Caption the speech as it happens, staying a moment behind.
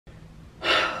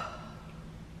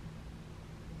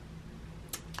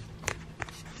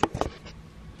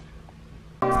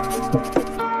Hey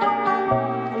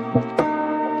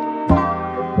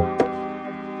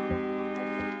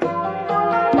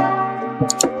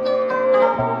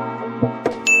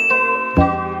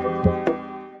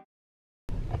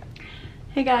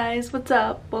guys, what's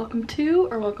up? Welcome to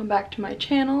or welcome back to my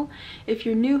channel. If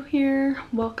you're new here,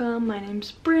 welcome. My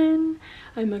name's Bryn.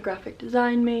 I'm a graphic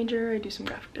design major. I do some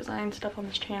graphic design stuff on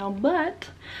this channel, but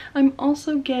I'm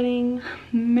also getting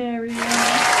married.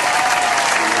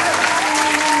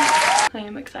 I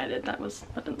am excited. That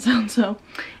didn't sound so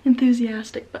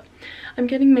enthusiastic, but I'm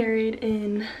getting married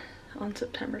on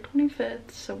September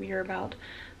 25th, so we are about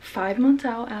 5 months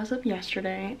out as of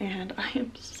yesterday, and I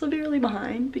am severely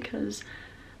behind because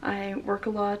I work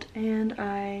a lot and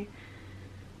I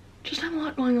just have a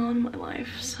lot going on in my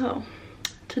life. So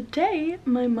today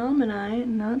my mom and I,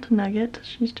 not Nugget,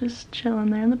 she's just chilling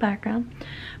there in the background,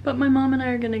 but my mom and I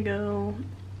are gonna go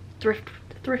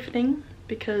thrifting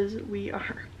because we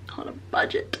are on a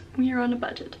budget. We are on a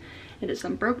budget. It is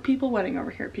some broke people wedding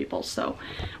over here, people. So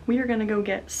we are gonna go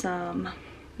get some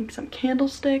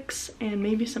candlesticks and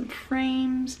maybe some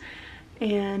frames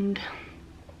and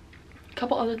a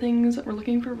couple other things. We're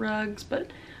looking for rugs,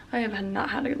 but I have not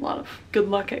had a lot of good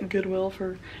luck at Goodwill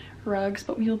for rugs,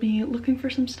 but we'll be looking for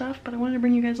some stuff. But I wanted to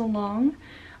bring you guys along.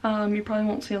 You probably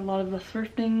won't see a lot of the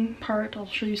thrifting part. I'll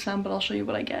show you some, but I'll show you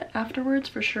what I get afterwards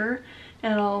for sure,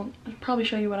 and I'll probably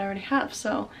show you what I already have.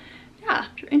 So yeah,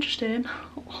 if you're interested,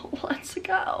 let's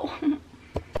go.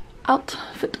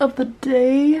 Outfit of the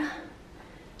day,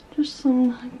 just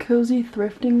some cozy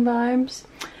thrifting vibes.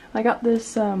 I got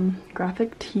this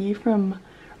graphic tee from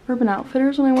Urban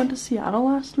Outfitters when I went to Seattle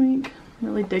last week. I'm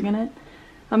really digging it.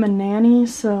 I'm a nanny,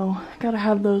 so I gotta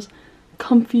have those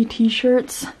comfy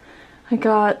t-shirts. I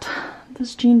got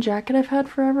this jean jacket I've had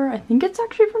forever. I think it's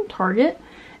actually from Target.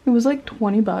 It was like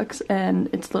 20 bucks and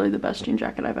it's literally the best jean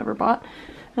jacket I've ever bought.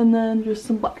 And then just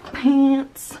some black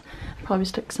pants. Probably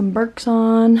stick some Birks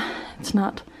on. It's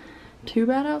not too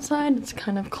bad outside. It's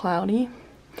kind of cloudy,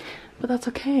 but that's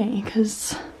okay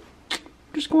because I'm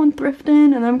just going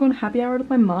thrifting, and I'm going happy hour with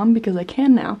my mom because I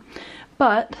can now.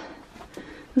 But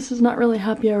this is not really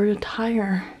happy hour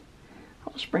attire.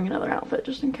 I'll just bring another outfit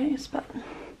just in case, but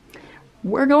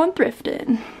we're going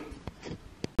thrifting.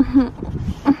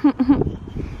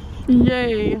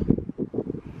 Yay.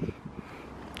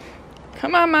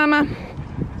 Come on, mama.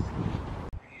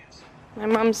 My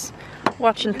mom's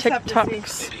watching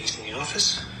TikToks. Ladies in the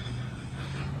office.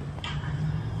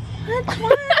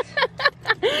 What?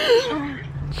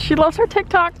 She loves her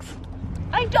TikToks.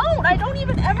 I don't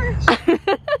even ever.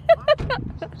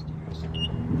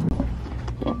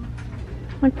 I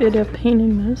like the idea of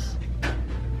painting this.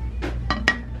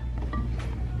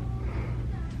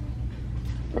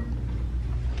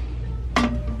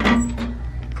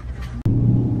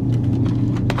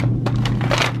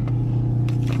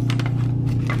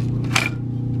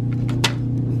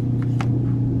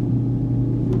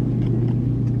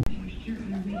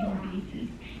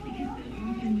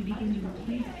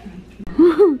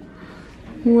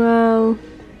 Wow,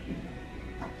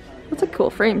 that's a cool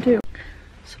frame too.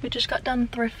 So we just got done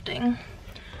thrifting.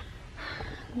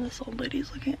 This old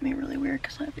lady's looking at me really weird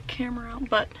because I have the camera out,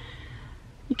 but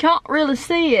you can't really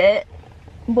see it,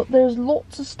 but there's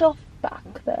lots of stuff back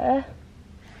there.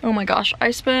 Oh my gosh,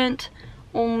 I spent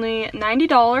only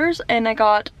 $90 and I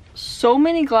got so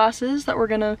many glasses that we're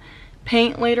gonna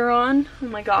paint later on. Oh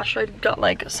my gosh, I got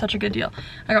like such a good deal.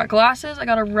 I got glasses, I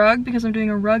got a rug because I'm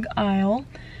doing a rug aisle.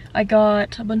 I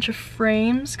got a bunch of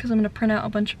frames because I'm gonna print out a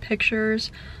bunch of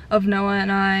pictures of Noah and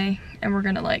I, and we're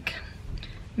gonna like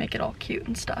make it all cute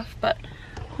and stuff. But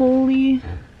holy,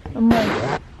 I'm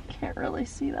like, can't really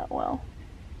see that well.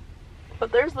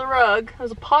 But there's the rug.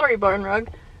 There's a Pottery Barn rug.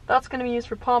 That's gonna be used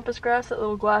for pampas grass, that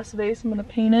little glass vase. I'm gonna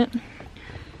paint it.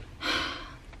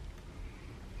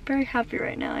 Very happy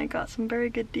right now. I got some very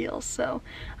good deals, so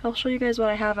I'll show you guys what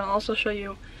I have, and I'll also show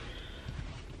you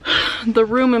the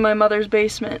room in my mother's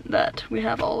basement that we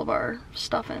have all of our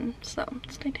stuff in, so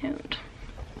stay tuned.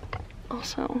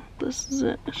 Also, this is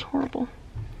it. It's horrible.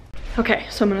 Okay,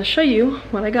 so I'm gonna show you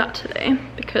what I got today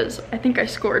because I think I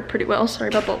scored pretty well. Sorry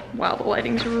about the, wow, the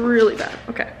lighting's really bad.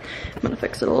 Okay, I'm gonna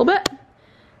fix it a little bit.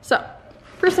 So,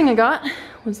 first thing I got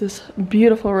was this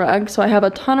beautiful rug. So I have a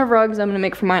ton of rugs I'm gonna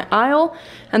make for my aisle,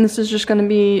 and this is just gonna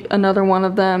be another one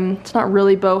of them. It's not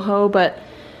really boho, but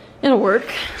it'll work.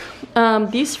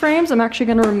 These frames, I'm actually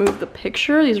gonna remove the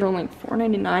picture. These are only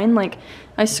 $4.99. Like,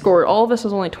 I scored, all of this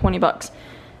was only 20 bucks,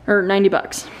 or 90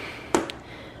 bucks.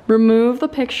 Remove the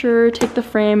picture, take the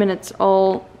frame, and it's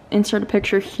all, insert a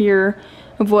picture here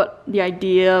of what the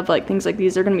idea of like things like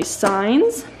these are gonna be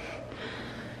signs.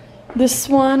 This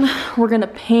one, we're gonna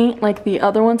paint like the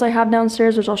other ones I have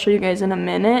downstairs, which I'll show you guys in a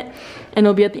minute. And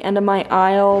it'll be at the end of my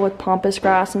aisle with pampas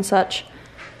grass and such.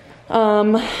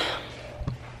 Some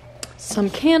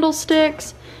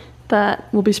candlesticks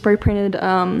that will be spray painted,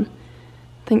 I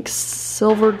think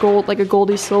silver gold, like a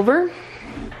goldy silver.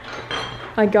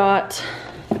 I got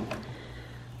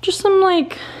just some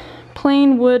like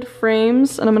plain wood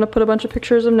frames, and I'm gonna put a bunch of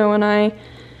pictures of Noah and I.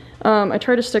 I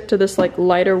try to stick to this like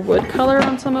lighter wood color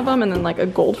on some of them and then like a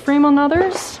gold frame on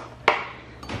others.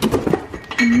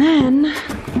 And then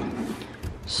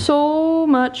so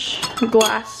much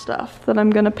glass stuff that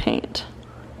I'm gonna paint.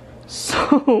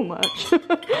 So much.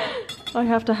 I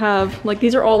have to have, like,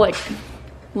 these are all like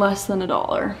less than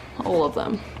 $1, all of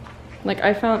them. Like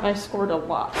I scored a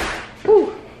lot.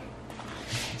 Ooh.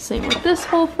 Same with this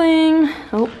whole thing.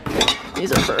 Oh,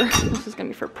 this is gonna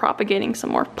be for propagating some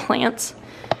more plants.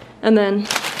 And then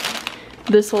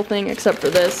this whole thing, except for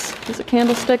this, is a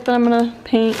candlestick that I'm gonna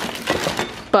paint.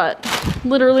 But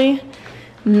literally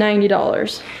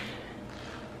 $90.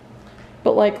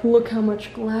 But like, look how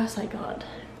much glass I got.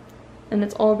 And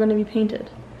it's all gonna be painted.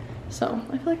 So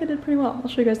I feel like I did pretty well. I'll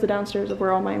show you guys the downstairs of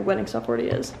where all my wedding stuff already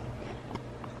is.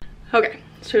 Okay,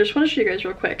 so I just wanna show you guys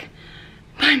real quick.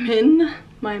 I'm in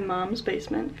my mom's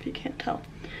basement, if you can't tell.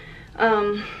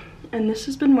 And this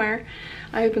has been where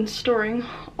I have been storing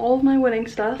all of my wedding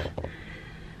stuff.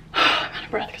 I'm out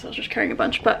of breath because I was just carrying a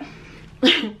bunch, but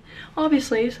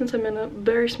obviously, since I'm in a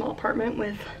very small apartment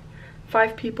with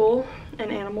 5 people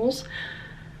and animals,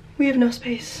 we have no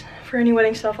space for any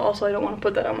wedding stuff. Also, I don't want to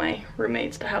put that on my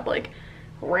roommates to have like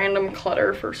random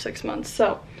clutter for 6 months.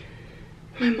 So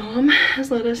my mom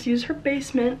has let us use her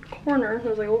basement corner.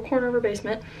 There's like a little corner of her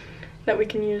basement that we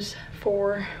can use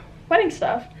for wedding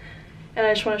stuff. And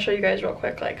I just want to show you guys real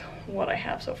quick like what I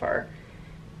have so far,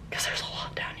 because there's a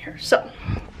lot down here. So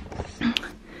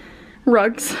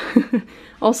rugs.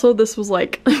 Also, this was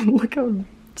like, look how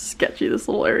sketchy this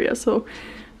little area. So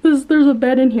there's a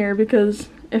bed in here because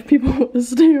if people want to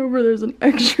stay over, there's an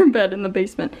extra bed in the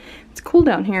basement. It's cool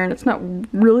down here and it's not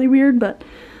really weird, but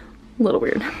a little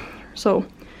weird. So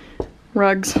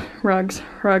rugs, rugs,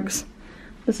 rugs.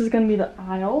 This is gonna be the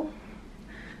aisle.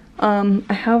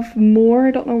 I have more,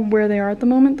 I don't know where they are at the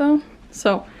moment though.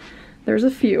 So there's a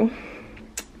few.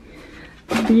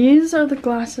 These are the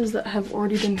glasses that have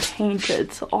already been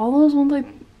painted. So all those ones, like,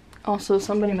 also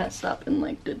somebody messed up and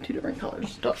like did 2 different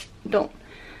colors. Don't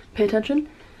pay attention.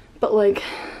 But like,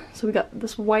 so we got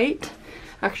this white.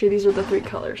 Actually, these are the 3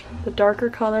 colors. The darker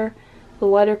color, the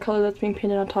lighter color that's being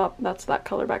painted on top, that's that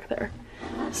color back there.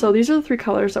 So these are the 3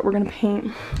 colors that we're gonna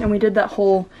paint. And we did that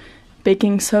whole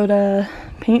baking soda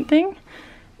paint thing,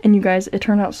 and you guys, it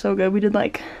turned out so good. We did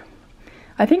like,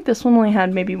 I think this one only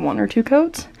had maybe 1 or 2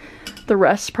 coats. The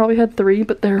rest probably had 3,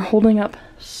 but they're holding up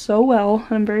so well,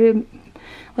 and I'm very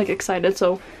like excited.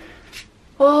 So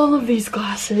all of these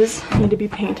glasses need to be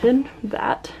painted.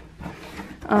 That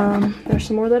there's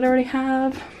some more that I already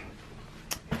have.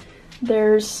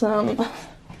 There's some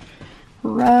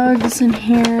rugs in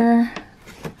here.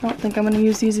 I don't think I'm gonna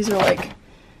use these. These are like,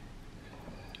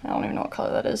 I don't even know what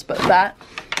color that is, but that.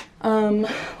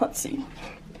 Let's see.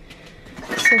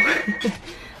 So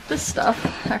this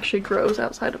stuff actually grows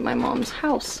outside of my mom's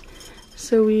house.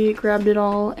 So we grabbed it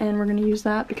all and we're gonna use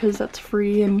that because that's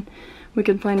free and we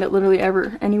can find it literally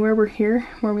anywhere we're here,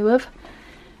 where we live.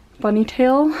 Bunny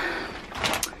tail.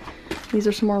 These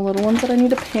are some more little ones that I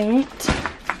need to paint.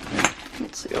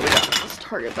 Let's see what we got in this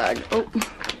Target bag. Oh,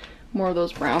 more of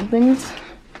those brown things.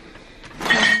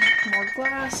 More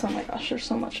glass. Oh my gosh, there's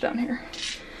so much down here.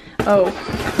 Oh,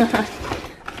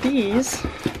 these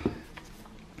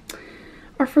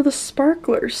are for the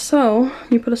sparklers. So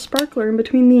you put a sparkler in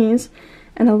between these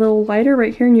and a little lighter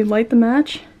right here, and you light the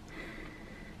match,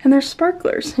 and there's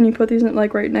sparklers, and you put these in,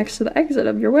 like right next to the exit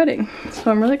of your wedding.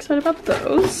 So I'm really excited about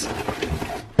those.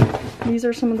 These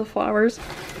are some of the flowers.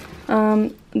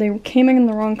 They came in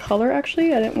the wrong color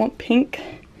actually. I didn't want pink,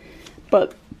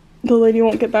 but the lady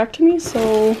won't get back to me,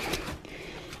 so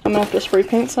I'm gonna have to spray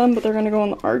paint some, but they're gonna go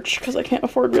on the arch because I can't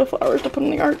afford real flowers to put in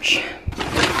the arch.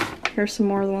 Here's some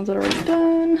more of the ones that are already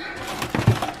done.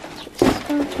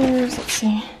 Sparklers, let's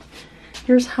see.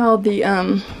 Here's how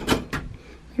the,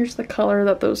 here's the color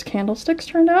that those candlesticks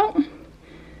turned out.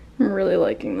 I'm really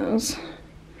liking those.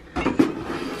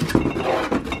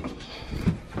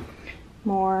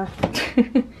 More.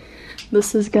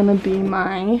 This is gonna be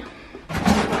my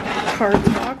card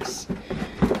box.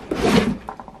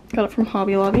 Got it from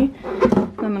Hobby Lobby.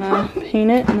 I'm gonna paint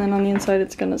it, and then on the inside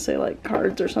it's gonna say like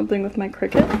cards or something with my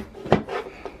Cricut.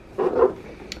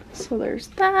 So there's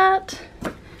that.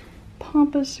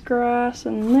 Pampas grass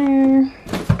in there.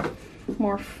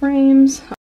 more frames.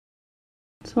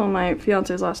 So my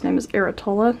fiance's last name is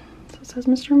Aratola, so it says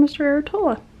Mr. and Mr.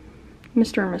 Aratola.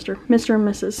 Mr. and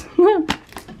Mrs.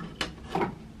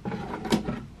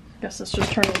 Guess this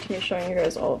just turned into me showing you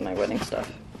guys all of my wedding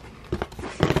stuff.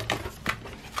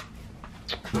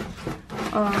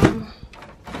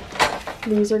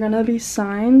 These are gonna be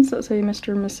signs that say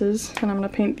Mr. and Mrs. And I'm gonna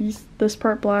paint this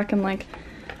part black, and like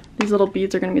these little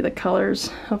beads are gonna be the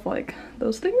colors of like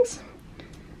those things.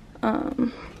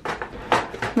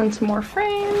 Then some more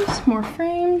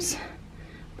frames.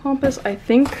 Pompous. I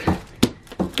think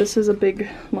this is a big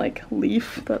like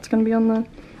leaf that's gonna be on the,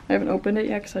 I haven't opened it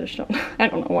yet because I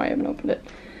don't know why I haven't opened it.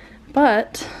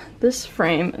 But this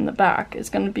frame in the back is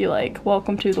gonna be like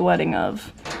welcome to the wedding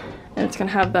of, and it's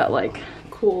gonna have that like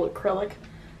cool acrylic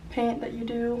paint that you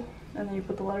do, and then you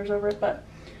put the letters over it. But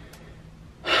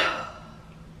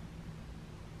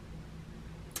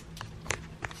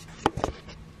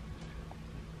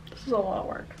this is a lot of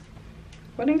work.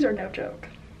 Weddings are no joke.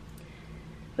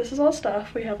 This is all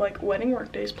stuff. We have like wedding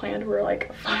work days planned. We're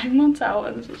like 5 months out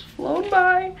and this has flown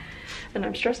by and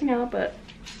I'm stressing out, but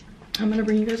I'm gonna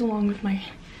bring you guys along with my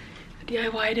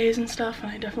DIY days and stuff,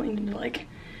 and I definitely need to like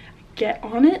get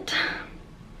on it.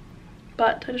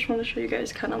 But I just want to show you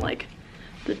guys kind of like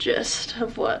the gist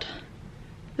of what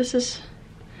this is.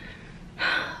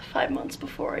 5 months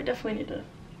before. I definitely need to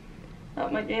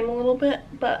up my game a little bit.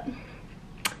 But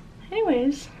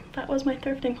anyways, that was my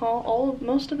thrifting haul.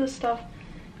 Most of this stuff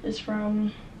is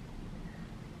from,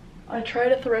 I try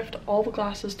to thrift all the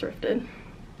glasses thrifted.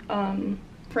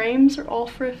 Frames are all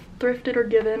thrifted or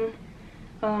given.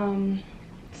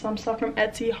 Some stuff from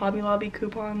Etsy, Hobby Lobby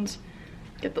coupons.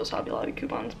 Get those Hobby Lobby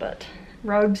coupons. But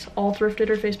rugs, all thrifted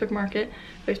or Facebook Market.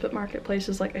 Facebook Marketplace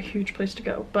is like a huge place to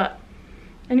go. But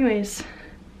anyways,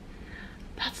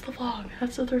 that's the vlog.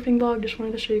 That's the thrifting vlog. Just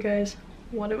wanted to show you guys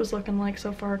what it was looking like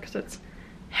so far because it's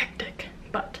hectic.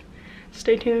 But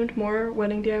stay tuned, more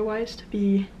wedding DIYs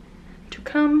to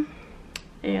come,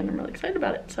 and I'm really excited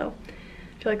about it. So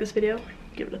if you like this video,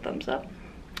 give it a thumbs up.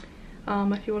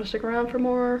 If you want to stick around for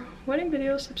more wedding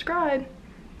videos, subscribe,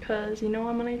 because you know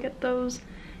I'm gonna get those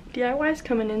DIYs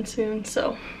coming in soon.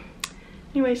 So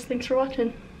anyways, thanks for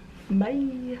watching.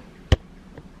 Bye.